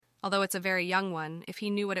Although it's a very young one, if he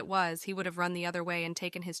knew what it was, he would have run the other way and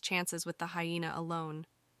taken his chances with the hyena alone.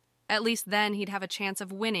 At least then he'd have a chance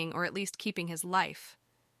of winning or at least keeping his life.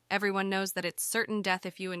 Everyone knows that it's certain death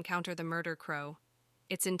if you encounter the murder crow.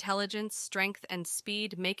 Its intelligence, strength, and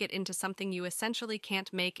speed make it into something you essentially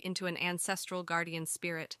can't make into an ancestral guardian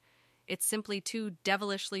spirit. It's simply too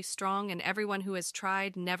devilishly strong, and everyone who has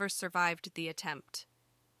tried never survived the attempt.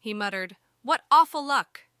 He muttered, "What awful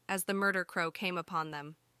luck!" as the murder crow came upon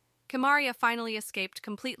them. Kamaria finally escaped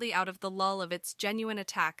completely out of the lull of its genuine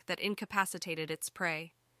attack that incapacitated its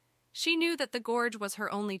prey. She knew that the gorge was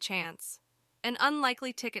her only chance. An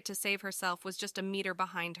unlikely ticket to save herself was just a meter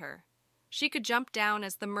behind her. She could jump down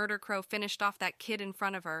as the murder crow finished off that kid in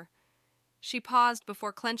front of her. She paused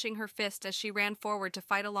before clenching her fist as she ran forward to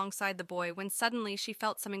fight alongside the boy when suddenly she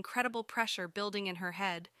felt some incredible pressure building in her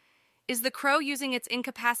head. Is the crow using its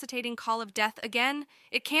incapacitating call of death again?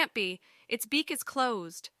 It can't be. Its beak is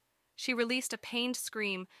closed. She released a pained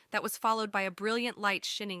scream that was followed by a brilliant light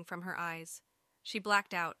shinning from her eyes. She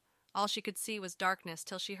blacked out. All she could see was darkness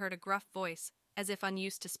till she heard a gruff voice, as if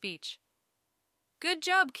unused to speech. "Good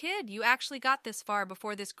job, kid. You actually got this far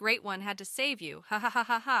before this great one had to save you. Ha ha ha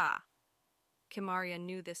ha ha." Kimaria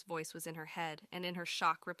knew this voice was in her head, and in her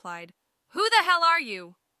shock replied, "Who the hell are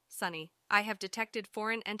you?" "Sonny, I have detected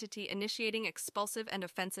foreign entity initiating expulsive and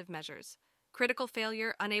offensive measures. Critical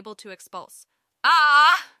failure, unable to expulse."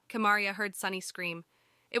 "Ah!" Kimaria heard Sonny scream.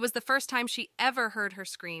 It was the first time she ever heard her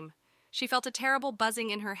scream. She felt a terrible buzzing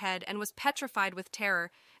in her head and was petrified with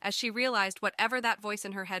terror as she realized whatever that voice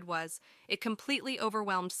in her head was. It completely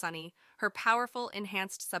overwhelmed Sonny, her powerful,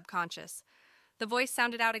 enhanced subconscious. The voice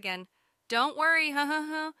sounded out again. "Don't worry, ha ha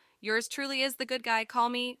ha. Yours truly is the good guy. Call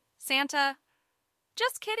me Santa."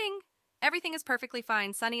 "Just kidding. Everything is perfectly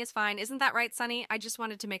fine. Sonny is fine. Isn't that right, Sonny? I just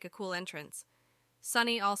wanted to make a cool entrance."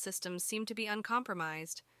 "Sonny, all systems seem to be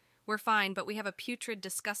uncompromised. We're fine, but we have a putrid,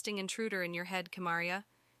 disgusting intruder in your head, Kimaria.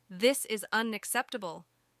 This is unacceptable."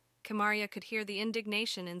 Kimaria could hear the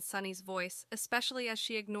indignation in Sonny's voice, especially as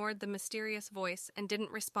she ignored the mysterious voice and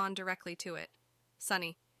didn't respond directly to it.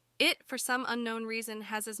 "Sonny, it, for some unknown reason,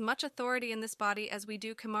 has as much authority in this body as we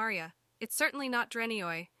do Kimaria. It's certainly not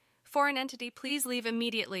Drenioi. Foreign entity, please leave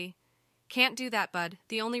immediately." "Can't do that, bud.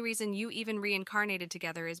 The only reason you even reincarnated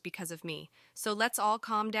together is because of me. So let's all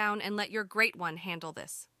calm down and let your great one handle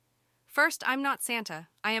this." "First, I'm not Santa.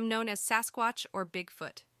 I am known as Sasquatch or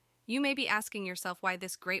Bigfoot. You may be asking yourself why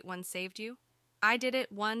this great one saved you. I did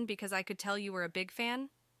it, 1, because I could tell you were a big fan.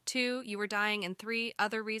 2, you were dying, and 3,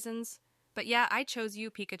 other reasons. But yeah, I chose you,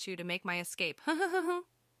 Pikachu, to make my escape."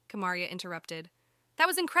 Kimaria interrupted. "That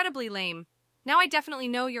was incredibly lame. Now I definitely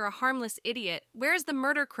know you're a harmless idiot. Where's the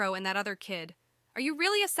murder crow and that other kid? Are you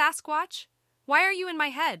really a Sasquatch? Why are you in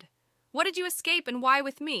my head? What did you escape and why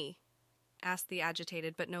with me?" asked the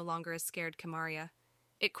agitated but no longer as scared Kimaria.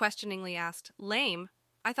 It questioningly asked, "Lame?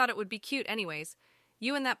 I thought it would be cute anyways.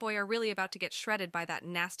 You and that boy are really about to get shredded by that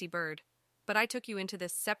nasty bird. But I took you into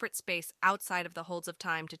this separate space outside of the holds of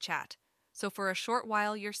time to chat. So for a short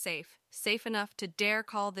while you're safe, safe enough to dare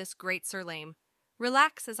call this great Sir Lame.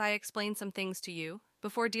 Relax as I explain some things to you,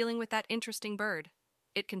 before dealing with that interesting bird."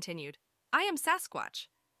 It continued, "I am Sasquatch.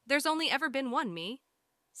 There's only ever been one me."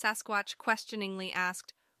 Sasquatch questioningly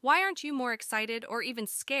asked, "Why aren't you more excited or even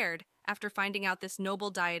scared after finding out this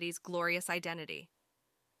noble deity's glorious identity?"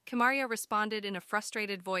 Kimaria responded in a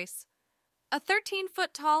frustrated voice, "A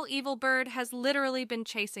 13-foot-tall evil bird has literally been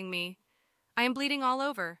chasing me. I am bleeding all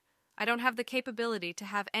over. I don't have the capability to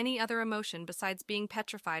have any other emotion besides being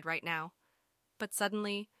petrified right now." But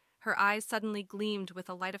suddenly, her eyes suddenly gleamed with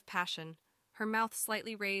a light of passion. Her mouth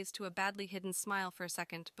slightly raised to a badly hidden smile for a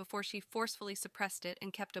second before she forcefully suppressed it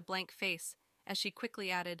and kept a blank face, as she quickly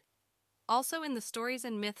added, "Also in the stories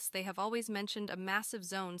and myths they have always mentioned a massive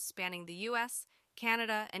zone spanning the U.S.,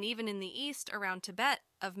 Canada, and even in the east around Tibet,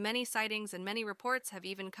 of many sightings, and many reports have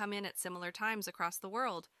even come in at similar times across the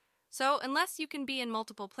world. So unless you can be in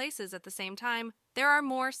multiple places at the same time, there are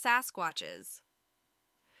more Sasquatches."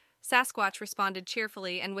 Sasquatch responded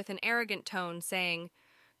cheerfully and with an arrogant tone, saying,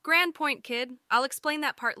 "Grand point, kid. I'll explain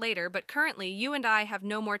that part later, but currently you and I have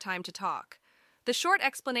no more time to talk. The short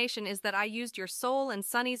explanation is that I used your soul and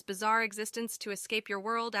Sonny's bizarre existence to escape your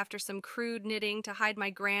world after some crude knitting to hide my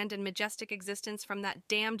grand and majestic existence from that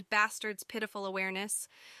damned bastard's pitiful awareness.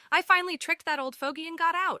 I finally tricked that old fogey and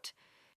got out.